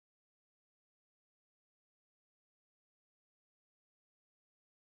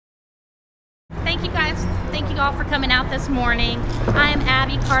Thank you all for coming out this morning. I am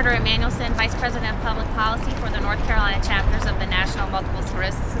Abby Carter-Emanuelson, Vice President of Public Policy for the North Carolina chapters of the National Multiple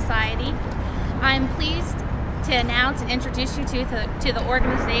Sclerosis Society. I am pleased to announce and introduce you to the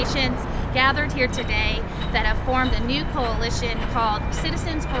organizations gathered here today that have formed a new coalition called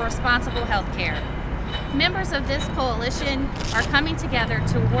Citizens for Responsible Healthcare. Members of this coalition are coming together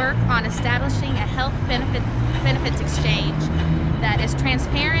to work on establishing a health benefits exchange that is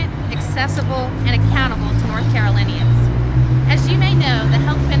transparent, accessible, and accountable to North Carolinians. As you may know, the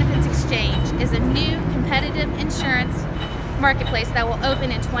Health Benefits Exchange is a new competitive insurance marketplace that will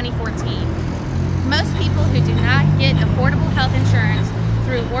open in 2014. Most people who do not get affordable health insurance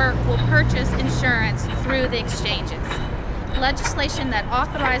through work will purchase insurance through the exchanges. Legislation that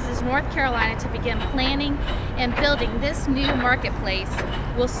authorizes North Carolina to begin planning and building this new marketplace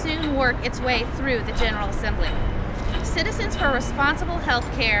will soon work its way through the General Assembly. Citizens for Responsible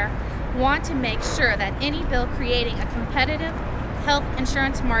Healthcare want to make sure that any bill creating a competitive health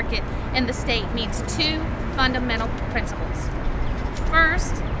insurance market in the state meets two fundamental principles.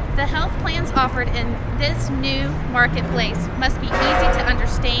 First, the health plans offered in this new marketplace must be easy to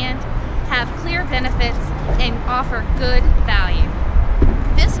understand, have clear benefits, and offer good value.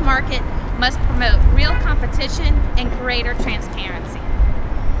 This market must promote real competition and greater transparency.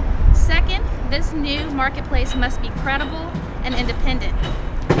 Second, this new marketplace must be credible and independent.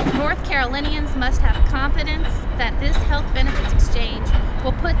 North Carolinians must have confidence that this health benefits exchange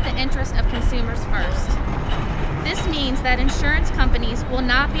will put the interest of consumers first. This means that insurance companies will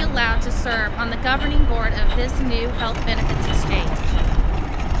not be allowed to serve on the governing board of this new health benefits exchange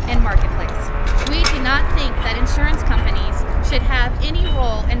and marketplace. We do not think that insurance companies should have any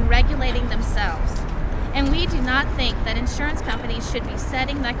role in regulating themselves. And we do not think that insurance companies should be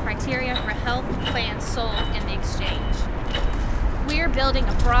setting the criteria for health plans sold in the exchange. We are building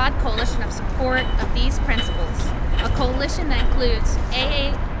a broad coalition of support of these principles, a coalition that includes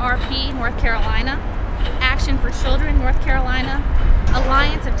AARP North Carolina, Action for Children North Carolina,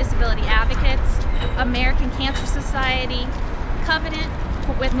 Alliance of Disability Advocates, American Cancer Society, Covenant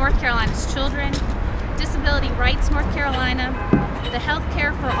with North Carolina's Children, Disability Rights North Carolina, the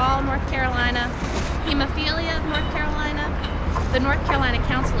Healthcare for All North Carolina, Hemophilia of North Carolina, the North Carolina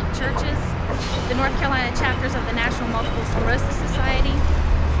Council of Churches, the North Carolina chapters of the National Multiple Sclerosis Society,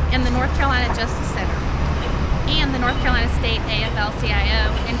 and the North Carolina Justice Center, and the North Carolina State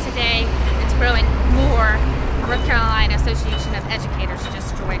AFL-CIO, and today it's growing more. North Carolina Association of Educators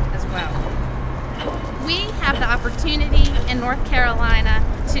just joined as well. We have the opportunity in North Carolina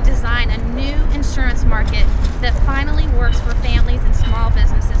to design a new insurance market that finally works for families and small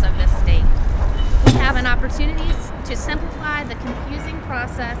businesses of this state. We have an opportunity to simplify the confusing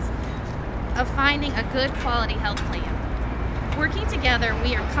process of finding a good quality health plan. Working together,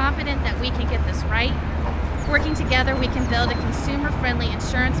 we are confident that we can get this right. Working together, we can build a consumer-friendly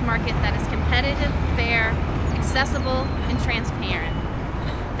insurance market that is competitive, fair, accessible, and transparent.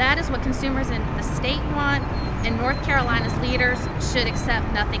 That is what consumers in the state want, and North Carolina's leaders should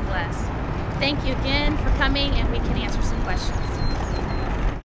accept nothing less. Thank you again for coming, and we can answer some questions.